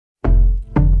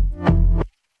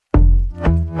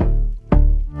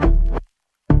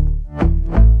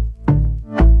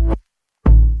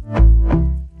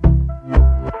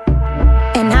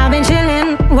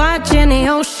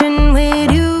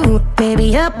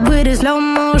with a slow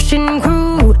motion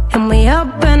crew, and we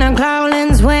up in our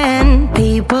growlings when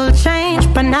people change,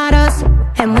 but not us.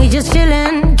 And we just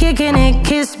chillin', kicking it,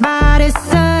 kissed by the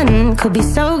sun. Could be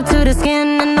soaked to the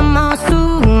skin in the mall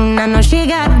soon. I know she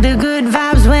got the good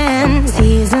vibes when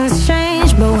seasons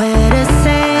change, but we're the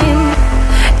same.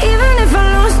 Even if I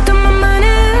lost all my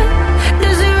money, the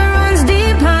zero runs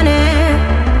deep, honey.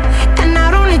 And I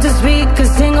don't need to speak a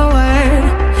single word,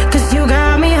 'cause you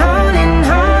got me holding,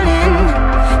 holding.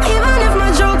 Even if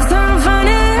my jokes aren't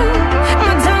funny,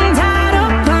 my tongue tied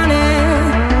up on it.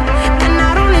 And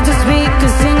I don't need to speak a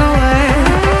single word,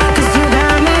 'cause you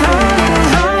got me holding,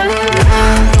 holding.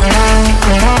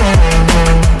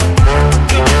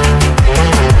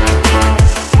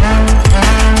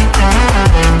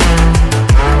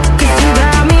 'Cause you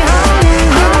got me holding,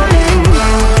 holding.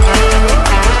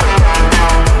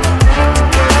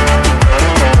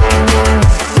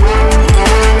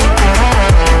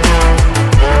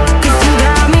 'Cause you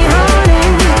got me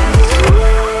holding.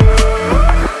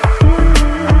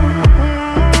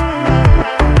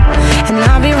 And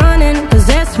I'll be running,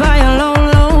 possessed by a low,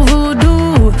 low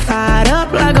voodoo. Fired up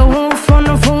like a wolf on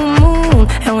a full moon.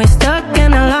 And we're stuck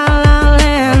in a la la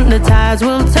land. The tides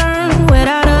will turn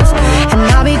without us. And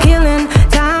I'll be killing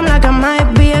time like I might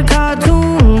be a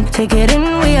cartoon. Take it in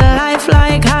real life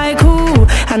like haiku.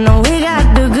 I know we got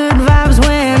the good vibes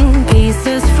when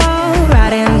pieces fall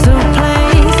right into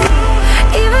place.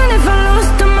 Even if I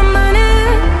lost all my money,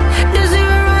 the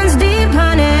zero runs deep,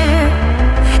 honey.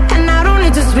 And I don't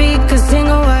need to speak a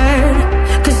single word,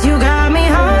 'cause you got me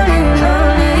holding,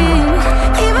 holding.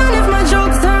 Even if my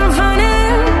jokes aren't funny,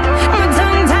 my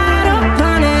tongue tied up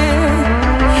on it.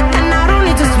 And I don't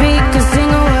need to speak a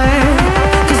single word,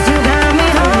 'cause you got me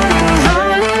holding,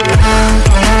 holding.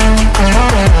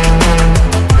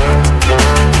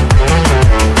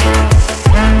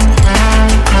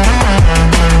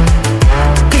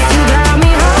 'Cause you got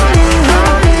me holding,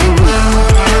 holding.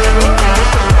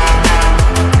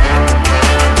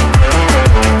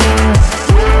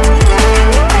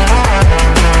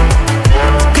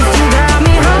 'Cause you got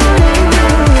me holding.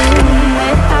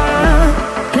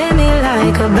 Play me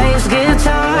like a bass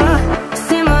guitar,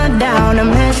 simmer down and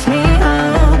mess me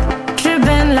up.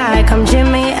 Tripping like I'm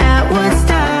Jimmy at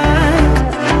Woodstock.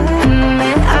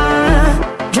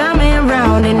 Drive me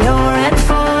around in your red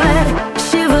Ford,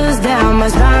 shivers down my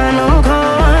spinal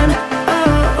cord.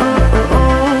 Oh, oh, oh,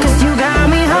 oh. 'Cause you got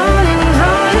me holding,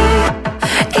 holding.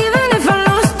 Even if I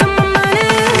lost all my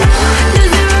money, the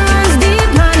zero runs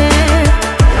deep, honey.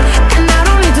 And I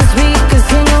don't need to speak a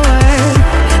single word,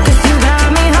 'cause you got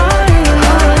me holding,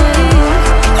 holding.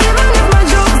 Even if my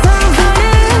jokes aren't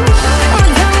funny, my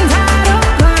tongue tied up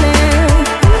on it.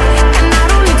 And I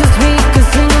don't need to speak a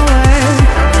single word,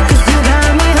 'cause you got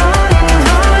me holding,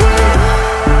 holding.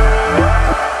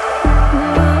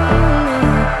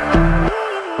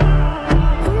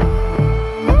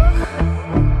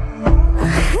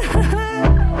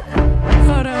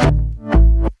 Hold on.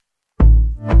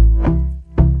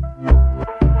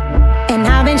 And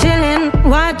I've been chillin',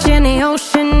 watching the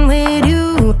ocean with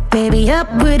you. Baby, up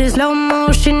with a slow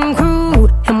motion crew.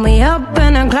 And we up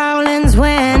in our growlings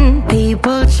when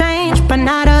people change, but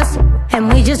not us.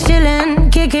 And we just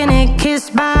chillin', kicking it,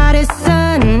 kissed by the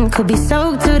sun. Could be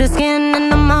soaked to the skin in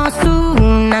the mall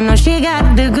soon. I know she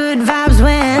got the good vibes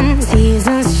when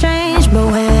seasons change, but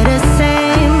we're the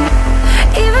same.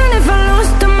 Even if I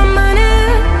lost all my money,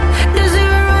 the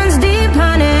zero runs deep,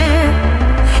 honey.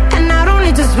 And I don't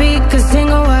need to speak a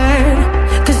single word,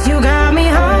 'cause you got me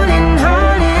holding,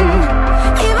 holding.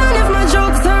 Even if my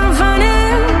jokes aren't funny,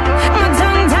 my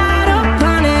tongue tied up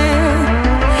on it.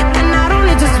 And I don't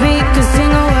need to speak a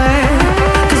single word,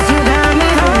 'cause you got me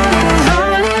holding,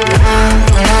 holding.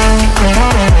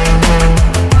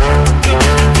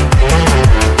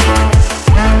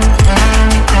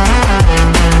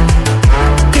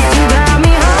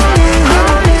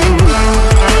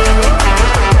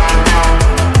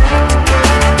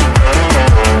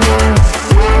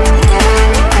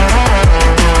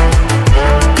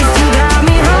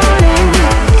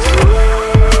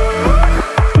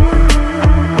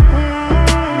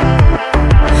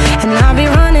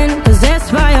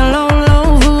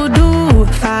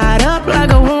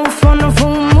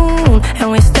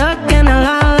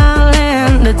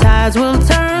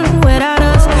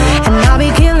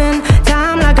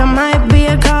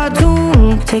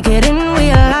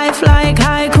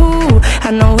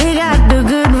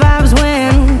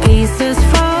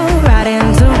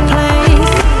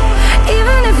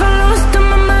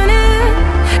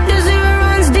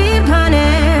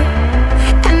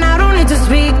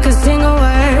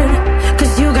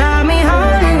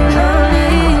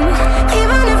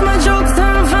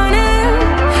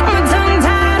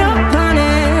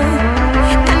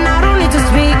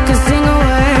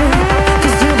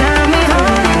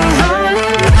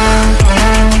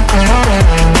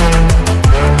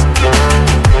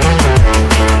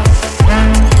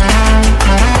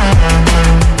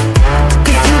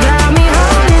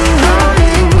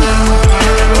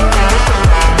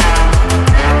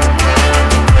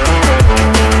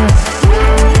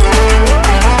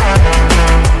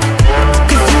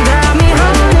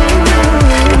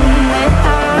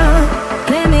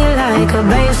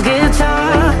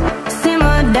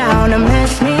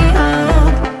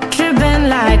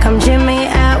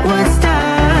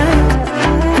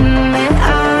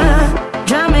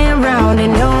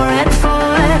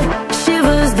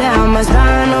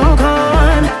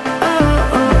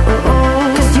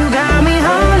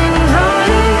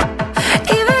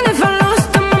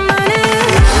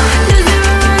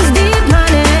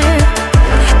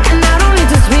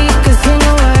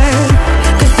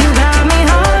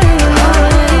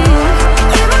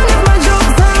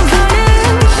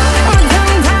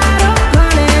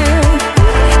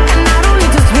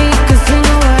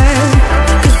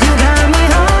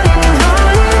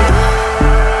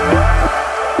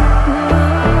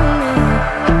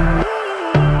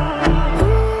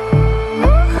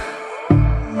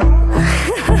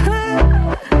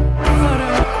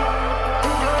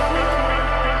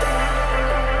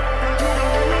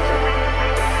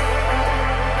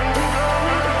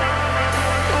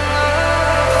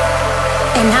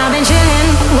 And I've been chilling,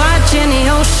 watching the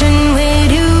ocean with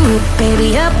you.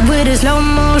 Baby, up with a slow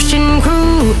motion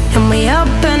crew. And we up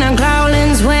in our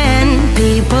growlings when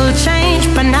people change,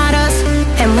 but not us.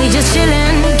 And we just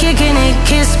chillin', kicking it,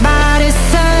 kissed by the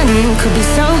sun. Could be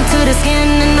soaked to the skin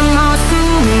in the moss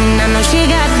room. I know she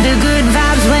got the good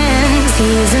vibes when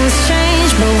seasons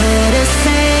change, but we're the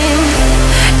same.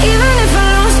 Even if I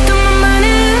lost all my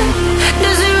money,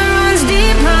 the zero runs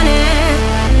deep, honey.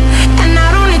 And I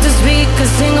don't need to speak a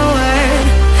single word,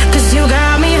 'cause you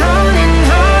got me holding,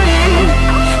 holding.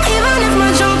 Even if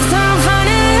my jokes sound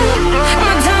funny,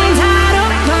 my tongue tied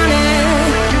up on it.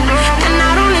 And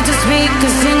I don't need to speak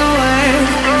a single word,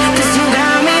 'cause you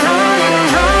got me holding,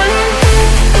 holding.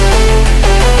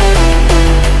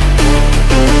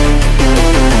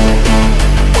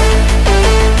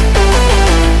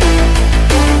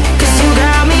 'Cause you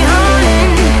got me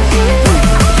holding.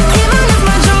 Even if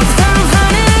my jokes sound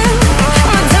funny,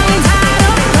 my tongue tied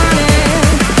up on it.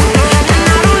 And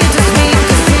I don't need to speak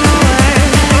a single word,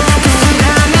 'cause you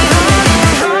got me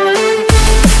holding, holding.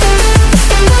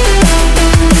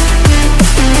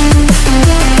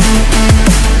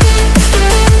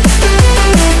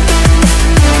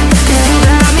 'Cause you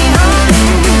got me holding.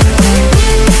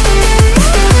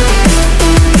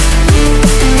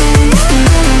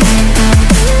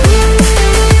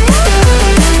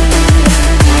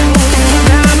 You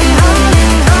got me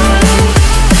holding, holding.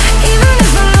 Even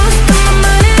if I lost all my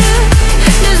money,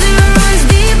 the zero runs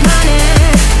deep, honey.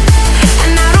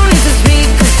 And I don't need to speak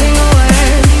a single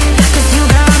word, 'cause you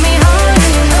got me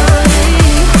holding, holding.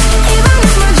 Even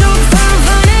if my jokes sound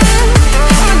funny,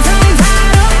 my tongue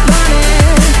tied up on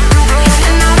it.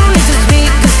 And I don't need to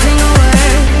speak a single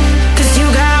word, 'cause you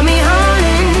got me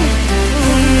holding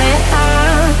me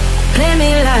up. Play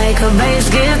me like a bass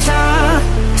guitar,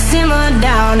 simmer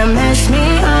down and mash me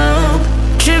up.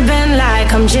 Tripping like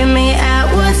I'm Jimmy at